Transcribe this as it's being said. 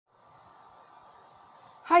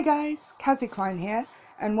Hi guys, Kazzyquine here,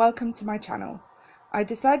 and welcome to my channel. I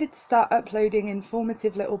decided to start uploading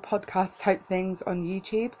informative little podcast type things on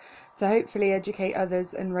YouTube to hopefully educate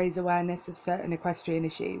others and raise awareness of certain equestrian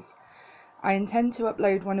issues. I intend to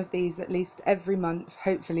upload one of these at least every month,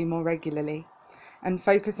 hopefully more regularly, and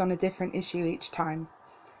focus on a different issue each time.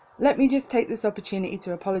 Let me just take this opportunity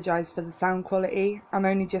to apologise for the sound quality. I'm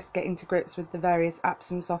only just getting to grips with the various apps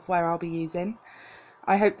and software I'll be using.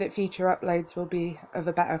 I hope that future uploads will be of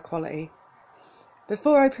a better quality.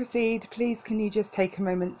 Before I proceed, please can you just take a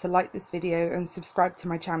moment to like this video and subscribe to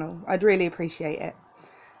my channel? I'd really appreciate it.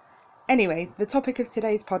 Anyway, the topic of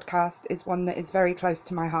today's podcast is one that is very close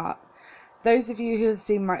to my heart. Those of you who have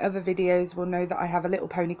seen my other videos will know that I have a little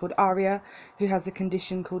pony called Aria who has a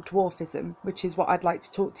condition called dwarfism, which is what I'd like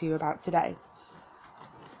to talk to you about today.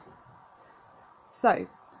 So,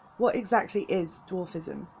 what exactly is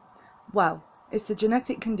dwarfism? Well, it's a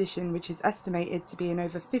genetic condition which is estimated to be in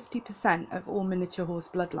over 50% of all miniature horse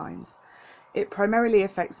bloodlines. It primarily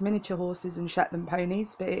affects miniature horses and Shetland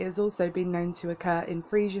ponies, but it has also been known to occur in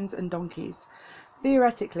Friesians and donkeys.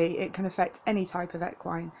 Theoretically, it can affect any type of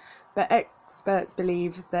equine, but experts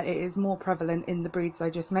believe that it is more prevalent in the breeds I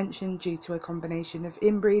just mentioned due to a combination of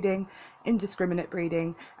inbreeding, indiscriminate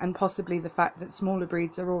breeding, and possibly the fact that smaller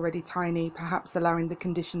breeds are already tiny, perhaps allowing the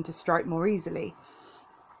condition to strike more easily.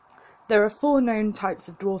 There are 4 known types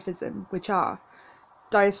of dwarfism, which are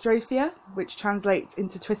diastrophia, which translates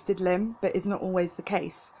into twisted limb, but is not always the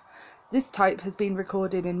case. This type has been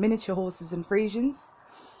recorded in miniature horses and Friesians.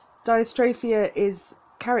 Diastrophia is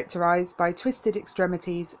characterised by twisted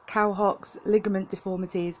extremities, cowhocks, ligament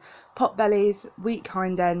deformities, pot bellies, weak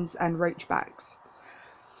hind ends, and roach backs.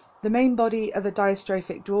 The main body of a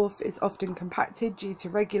diastrophic dwarf is often compacted due to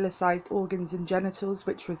regular-sized organs and genitals,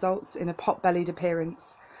 which results in a pot-bellied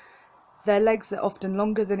appearance. Their legs are often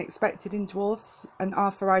longer than expected in dwarfs, and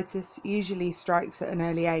arthritis usually strikes at an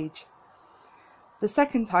early age. The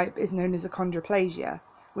second type is known as achondroplasia,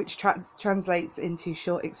 which translates into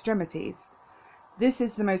short extremities. This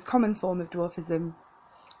is the most common form of dwarfism,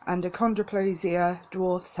 and achondroplasia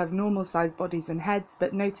dwarfs have normal-sized bodies and heads,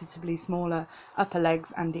 but noticeably smaller upper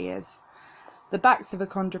legs and ears. The backs of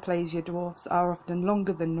achondroplasia dwarfs are often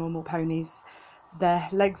longer than normal ponies. Their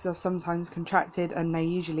legs are sometimes contracted and they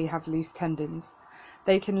usually have loose tendons.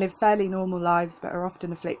 They can live fairly normal lives but are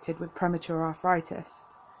often afflicted with premature arthritis.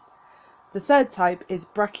 The third type is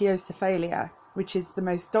brachiocephalia, which is the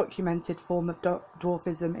most documented form of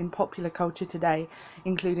dwarfism in popular culture today,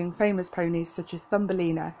 including famous ponies such as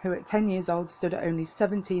Thumbelina, who at 10 years old stood at only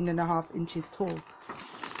 17.5 inches tall.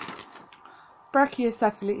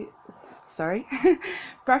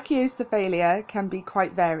 Brachiocephalia can be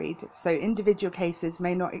quite varied, so individual cases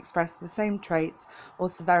may not express the same traits or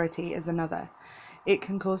severity as another. It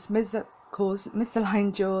can cause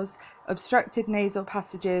misaligned jaws, obstructed nasal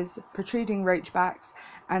passages, protruding roach backs,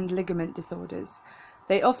 and ligament disorders.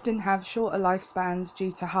 They often have shorter lifespans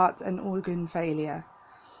due to heart and organ failure.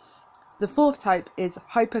 The fourth type is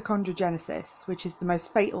hypochondrogenesis, which is the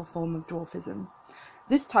most fatal form of dwarfism.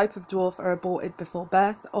 This type of dwarf are aborted before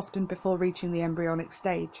birth, often before reaching the embryonic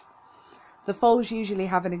stage. The foals usually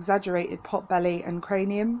have an exaggerated pot belly and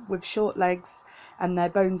cranium with short legs, and their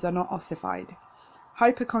bones are not ossified.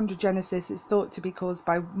 Hypochondrogenesis is thought to be caused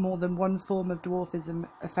by more than one form of dwarfism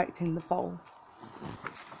affecting the foal.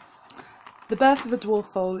 The birth of a dwarf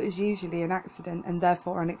foal is usually an accident and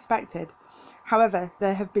therefore unexpected. However,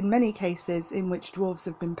 there have been many cases in which dwarfs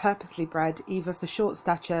have been purposely bred, either for short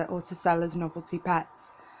stature or to sell as novelty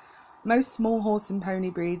pets. Most small horse and pony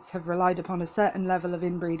breeds have relied upon a certain level of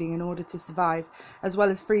inbreeding in order to survive, as well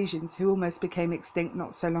as Friesians, who almost became extinct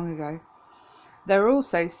not so long ago. There are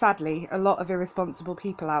also, sadly, a lot of irresponsible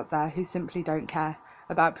people out there who simply don't care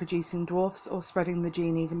about producing dwarfs or spreading the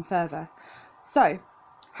gene even further. So,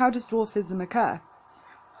 how does dwarfism occur?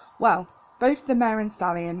 Well, both the mare and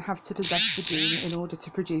stallion have to possess the gene in order to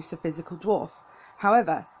produce a physical dwarf.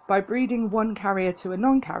 However, by breeding one carrier to a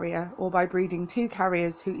non-carrier, or by breeding 2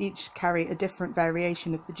 carriers who each carry a different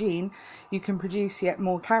variation of the gene, you can produce yet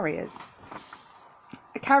more carriers.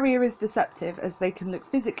 A carrier is deceptive as they can look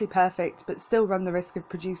physically perfect but still run the risk of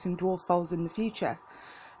producing dwarf foals in the future.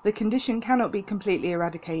 The condition cannot be completely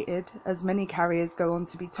eradicated, as many carriers go on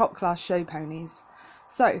to be top-class show ponies.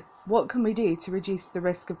 So, what can we do to reduce the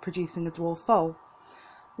risk of producing a dwarf foal?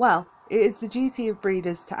 Well, it is the duty of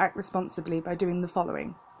breeders to act responsibly by doing the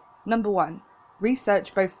following. Number 1.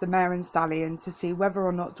 Research both the mare and stallion to see whether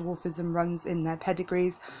or not dwarfism runs in their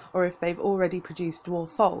pedigrees or if they've already produced dwarf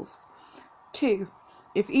foals. 2.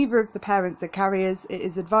 If either of the parents are carriers, it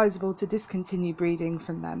is advisable to discontinue breeding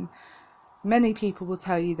from them. Many people will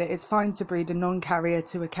tell you that it's fine to breed a non-carrier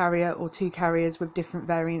to a carrier or two carriers with different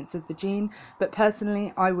variants of the gene, but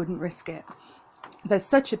personally I wouldn't risk it. There's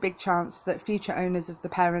such a big chance that future owners of the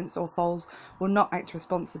parents or foals will not act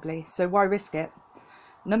responsibly, so why risk it?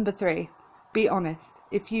 Number 3, be honest.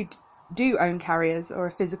 If you do own carriers or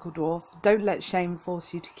a physical dwarf, don't let shame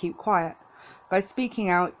force you to keep quiet. By speaking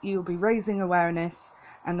out, you will be raising awareness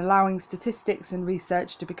and allowing statistics and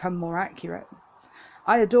research to become more accurate.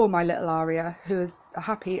 I adore my little Aria, who has a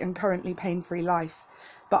happy and currently pain-free life,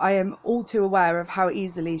 but I am all too aware of how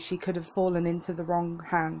easily she could have fallen into the wrong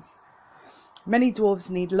hands. Many dwarves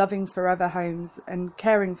need loving forever homes, and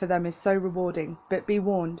caring for them is so rewarding, but be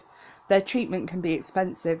warned, their treatment can be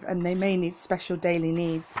expensive and they may need special daily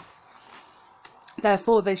needs.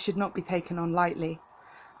 Therefore, they should not be taken on lightly.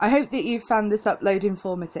 I hope that you found this upload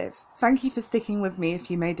informative. Thank you for sticking with me if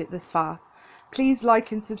you made it this far. Please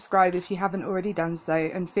like and subscribe if you haven't already done so,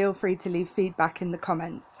 and feel free to leave feedback in the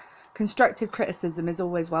comments. Constructive criticism is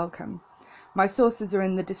always welcome. My sources are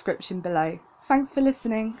in the description below. Thanks for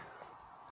listening.